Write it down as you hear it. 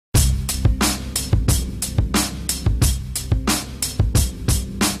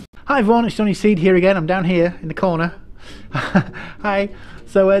Hi everyone, it's Johnny Seed here again. I'm down here in the corner. Hi.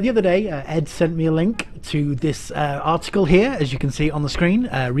 So the other day Ed sent me a link to this article here, as you can see on the screen,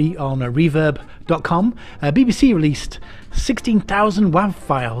 on reverb.com. BBC released 16,000 WAV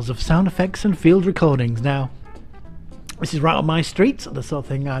files of sound effects and field recordings. Now, this is right on my street, the sort of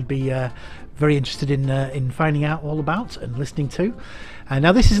thing I'd be very interested in finding out all about and listening to.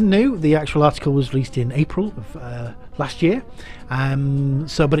 Now, this isn't new. The actual article was released in April of last year,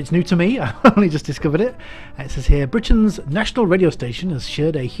 but it's new to me. I only just discovered it. It says here, Britain's national radio station has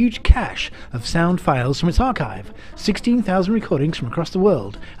shared a huge cache of sound files from its archive, 16,000 recordings from across the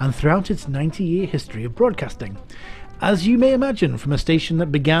world and throughout its 90-year history of broadcasting. As you may imagine, from a station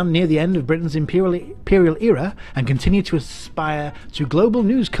that began near the end of Britain's imperial era and continued to aspire to global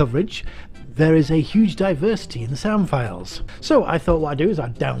news coverage, there is a huge diversity in the sound files. So I thought what I'd do is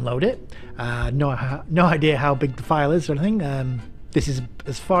I'd download it. No idea how big the file is or anything. This is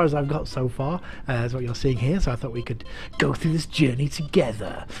as far as I've got so far, is what you're seeing here, so I thought we could go through this journey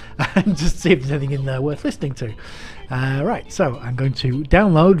together and just see if there's anything in there worth listening to. Right, so I'm going to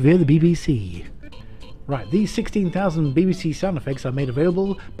download via the BBC. Right, these 16,000 BBC sound effects are made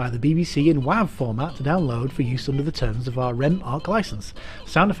available by the BBC in WAV format to download for use under the terms of our REM ARC license.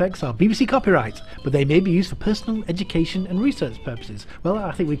 Sound effects are BBC copyright, but they may be used for personal, education and research purposes. Well,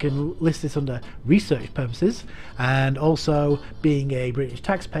 I think we can list this under research purposes, and also being a British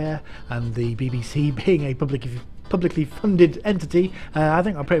taxpayer and the BBC being a publicly funded entity, I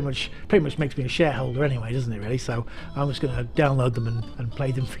think that pretty much makes me a shareholder anyway, doesn't it really? So I'm just going to download them and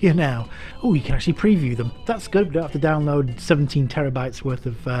play them for you now. Oh, you can actually preview them. That's good. We don't have to download 17 terabytes worth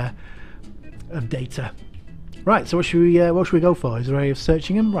of data. Right, so what should we go for? Is there a way of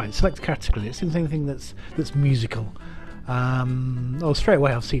searching them? Right, select category. Let's see anything that's musical. Straight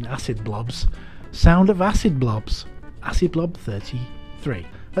away I've seen acid blobs. Sound of acid blobs. Acid blob 33.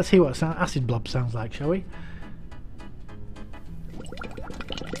 Let's hear what acid blob sounds like, shall we?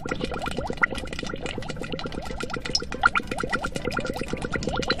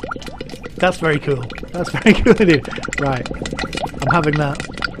 That's very cool. That's very cool indeed. Right, I'm having that.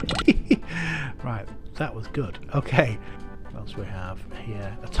 Right, that was good. Okay, what else we have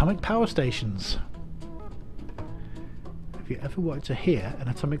here? Atomic power stations. Have you ever wanted to hear an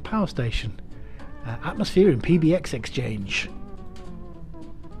atomic power station? Atmosphere and PBX exchange.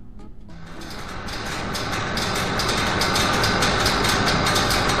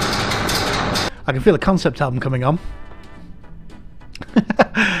 I can feel a concept album coming on.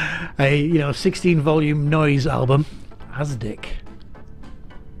 A 16-volume noise album. Asdic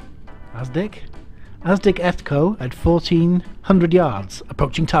Echo at 1,400 yards,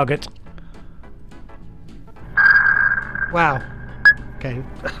 approaching target. Wow. Okay.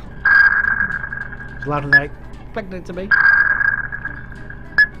 It's louder than I expected it to be.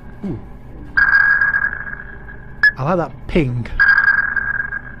 Ooh. I like that ping.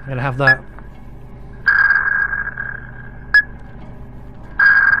 I'm gonna have that.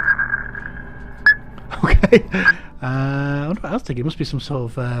 Okay. I wonder what else to think. It must be some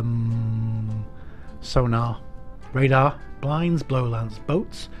sort of sonar, radar, blinds, blow lamps,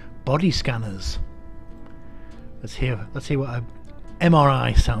 boats, body scanners. Let's hear what a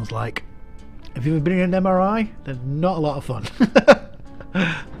MRI sounds like. Have you ever been in an MRI? They're not a lot of fun.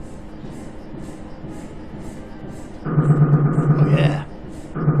 Oh yeah.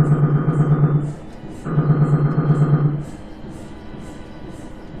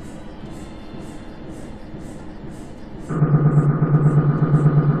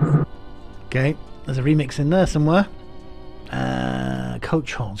 Okay, there's a remix in there somewhere.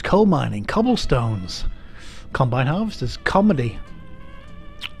 Coach horns, coal mining, cobblestones, combine harvesters, comedy,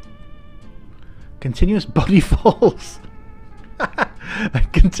 continuous body falls.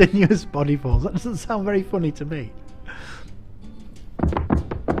 Continuous body falls. That doesn't sound very funny to me.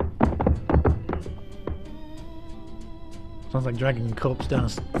 Sounds like dragging a corpse down a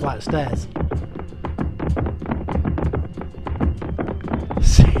flight of stairs.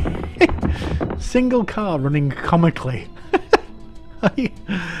 Single car running comically. I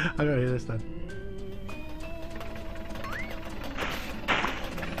don't hear this then.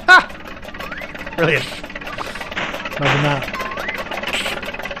 Ha! Brilliant. Imagine that.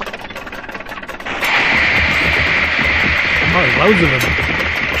 Oh, loads of them.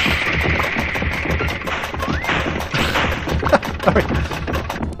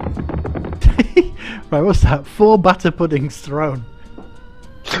 Right, what's that? 4 batter puddings thrown.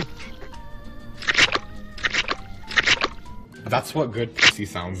 That's what good pussy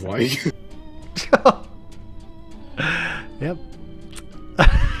sounds like. Yep.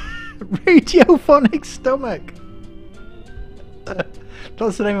 Radiophonic stomach.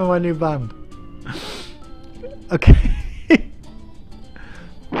 That's the name of my new band. Okay.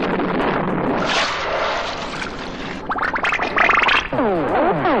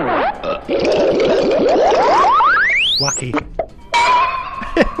 Wacky.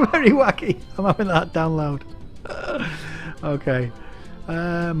 Very wacky. I'm having that download. Okay.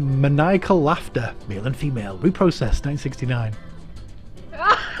 Maniacal laughter, male and female, reprocessed, 1969.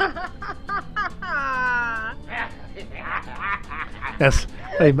 Yes,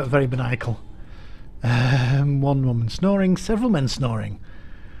 very maniacal. One woman snoring, several men snoring.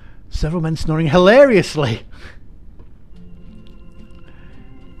 Several men snoring hilariously.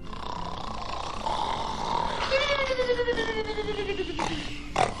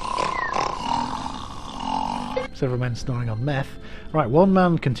 Several men snoring on meth. Right, one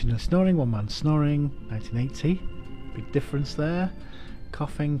man continuous snoring, one man snoring, 1980. Big difference there.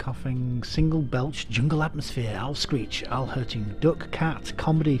 Coughing, coughing, single belch, jungle atmosphere, owl screech, owl hurting, duck, cat,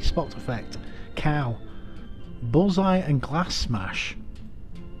 comedy, spot effect, cow, bullseye and glass smash.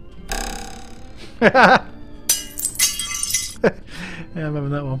 Yeah, I remember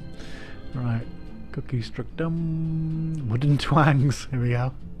that one. Right, cookie struck dumb, wooden twangs, here we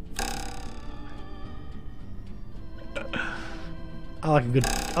go. I like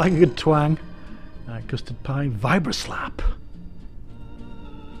a good twang. Custard pie, vibra-slap.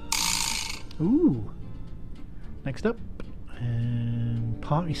 Ooh. Next up,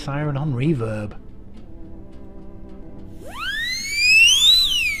 party siren on reverb.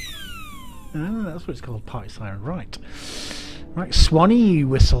 That's what it's called, party siren. Right. Right, Swanee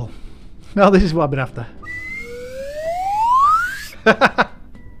whistle. Oh, this is what I've been after.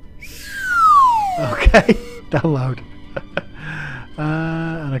 Okay, download.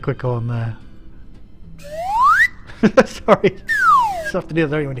 And a quick one there. Sorry. Just have to do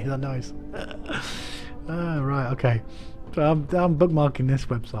that when you hear that noise. Right, okay. So I'm bookmarking this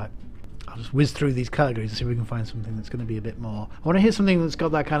website. I'll just whiz through these categories and see if we can find something that's going to be a bit more. I want to hear something that's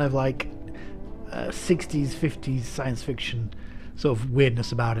got that kind of like 60s, 50s science fiction sort of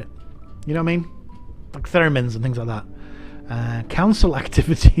weirdness about it. You know what I mean? Like theremins and things like that. Council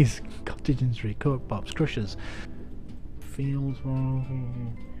activities, cottage industry, coke pops, crushers, fields,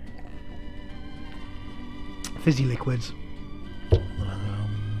 fizzy liquids,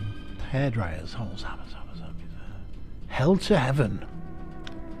 hair dryers, hell to heaven.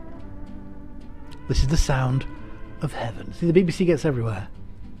 This is the sound of heaven. See, the BBC gets everywhere.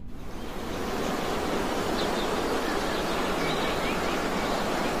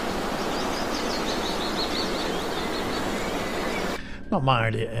 Not my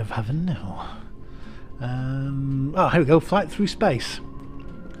idea of heaven, no. Oh, here we go. Flight through space.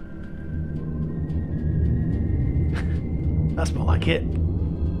 That's more like it.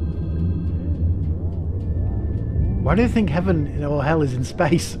 Why do you think heaven or hell is in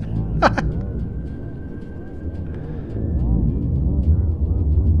space?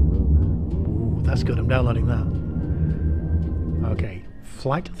 Ooh, that's good. I'm downloading that. Okay.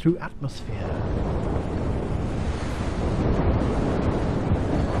 Flight through atmosphere.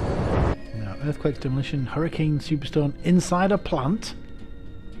 Earthquake, demolition, hurricane, superstorm, inside a plant.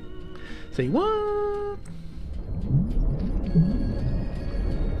 Say what?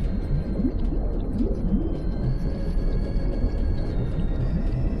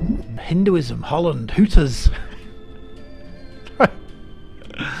 Hinduism, Holland, Hooters.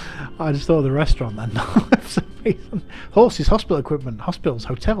 I just thought of the restaurant then. For some reason. Horses, hospital equipment, hospitals,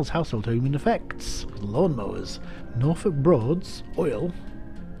 hotels, household human effects, lawnmowers, Norfolk Broads, oil.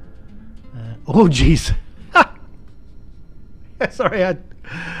 Oh jeez. Sorry, I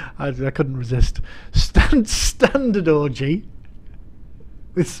couldn't resist. Standard orgy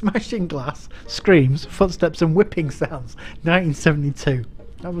with smashing glass, screams, footsteps and whipping sounds. 1972.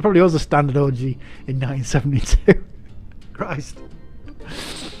 That probably was a standard orgy in 1972. Christ.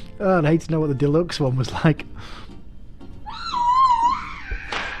 Oh, I'd hate to know what the deluxe one was like.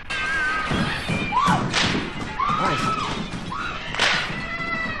 Christ.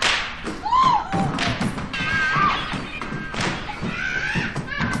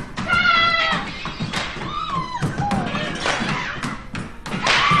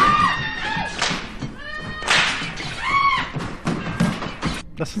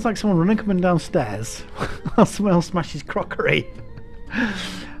 That sounds like someone running up and downstairs while someone else smashes crockery.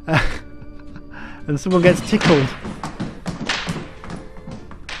 And someone gets tickled.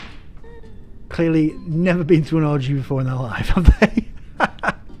 Clearly never been to an orgy before in their life, have they?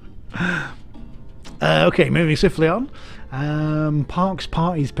 Okay, moving swiftly on. Parks,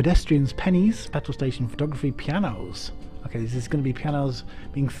 parties, pedestrians, pennies, petrol station, photography, pianos. Okay, this is going to be pianos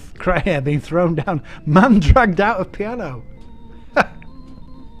being thrown down. Man dragged out of piano.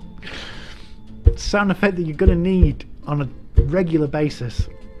 sound effect that you're going to need on a regular basis.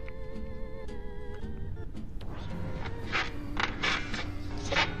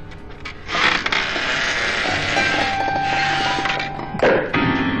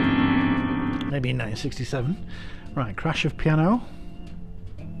 Maybe in 1967. Right, crash of piano.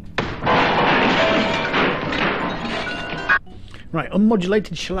 Right,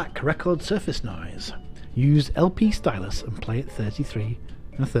 unmodulated shellac record surface noise. Use LP stylus and play at 33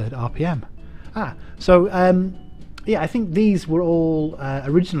 1/3 RPM. So yeah, I think these were all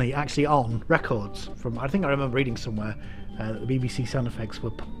originally actually on records. From I think I remember reading somewhere that the BBC sound effects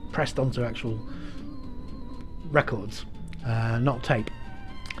were pressed onto actual records, not tape.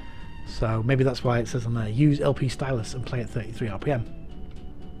 So maybe that's why it says on there, use LP stylus and play at 33 RPM.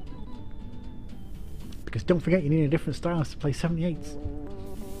 Because don't forget, you need a different stylus to play 78s.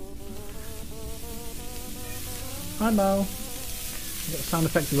 Hi Mo. I've got the sound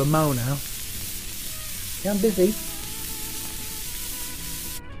effects of a Mo now. Yeah, I'm busy.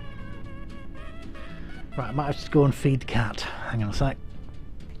 Right, I might have to go and feed the cat. Hang on a sec.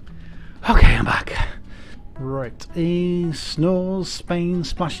 Okay, I'm back. Right, snores, Spain,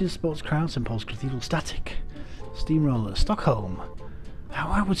 splashes, sports crowds, and Paul's Cathedral static. Steamroller, Stockholm.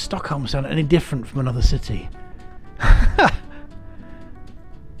 Why would Stockholm sound any different from another city?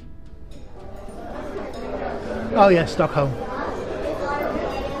 Oh yeah, Stockholm.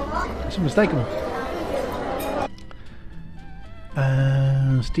 It's mistaken.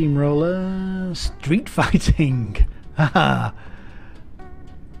 Steamroller, street fighting. Haha.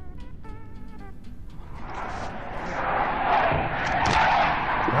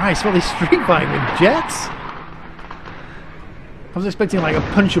 Nice, what, they street fighting with jets? I was expecting like a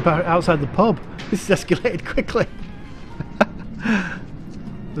punch up outside the pub. This has escalated quickly.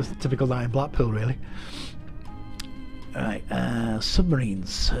 Just a typical night in Blackpool, really. Alright, submarine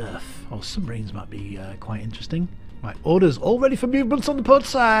surf. Oh, submarines might be quite interesting. Right, orders all ready for movements on the port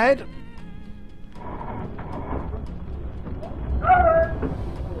side.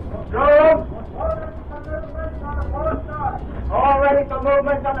 All ready for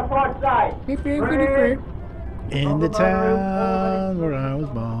movements on the port side. In the town where I was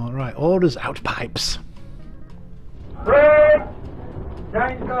born. Right, orders out pipes.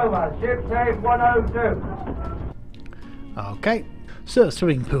 Change over. Ship safe 102. Okay. Sir,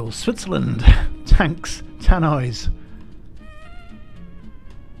 swimming pool, Switzerland. Tanks, tannoys.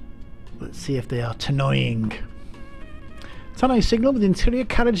 Let's see if they are tannoying. Tannoy signal with interior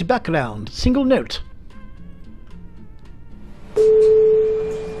carriage background. Single note.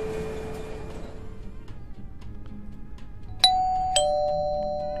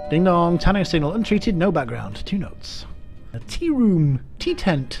 Ding dong, tannoy signal, untreated, no background. 2 notes. A tea room, tea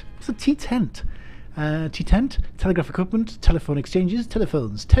tent. What's a tea tent? Tea tent, telegraph equipment, telephone exchanges,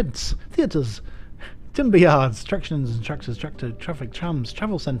 telephones, tents, theatres, timber yards, tractions and tractors, traffic trams,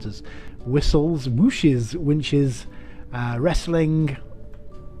 travel centres, whistles, whooshes, winches, wrestling.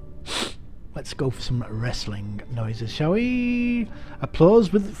 Let's go for some wrestling noises, shall we? Applause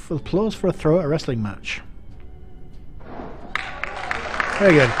for a throw at a wrestling match.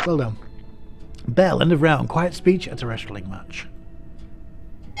 Very good, well done. Bell, end of round, quiet speech at a wrestling match.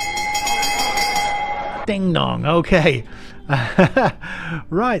 Ding dong, okay.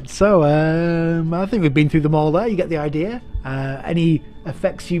 Right, so I think we've been through them all there, you get the idea. Any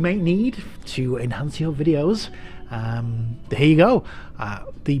effects you may need to enhance your videos, here you go.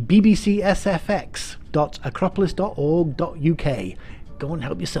 The bbcsfx.acropolis.org.uk. Go and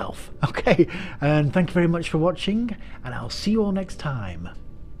help yourself. Okay, and thank you very much for watching, and I'll see you all next time.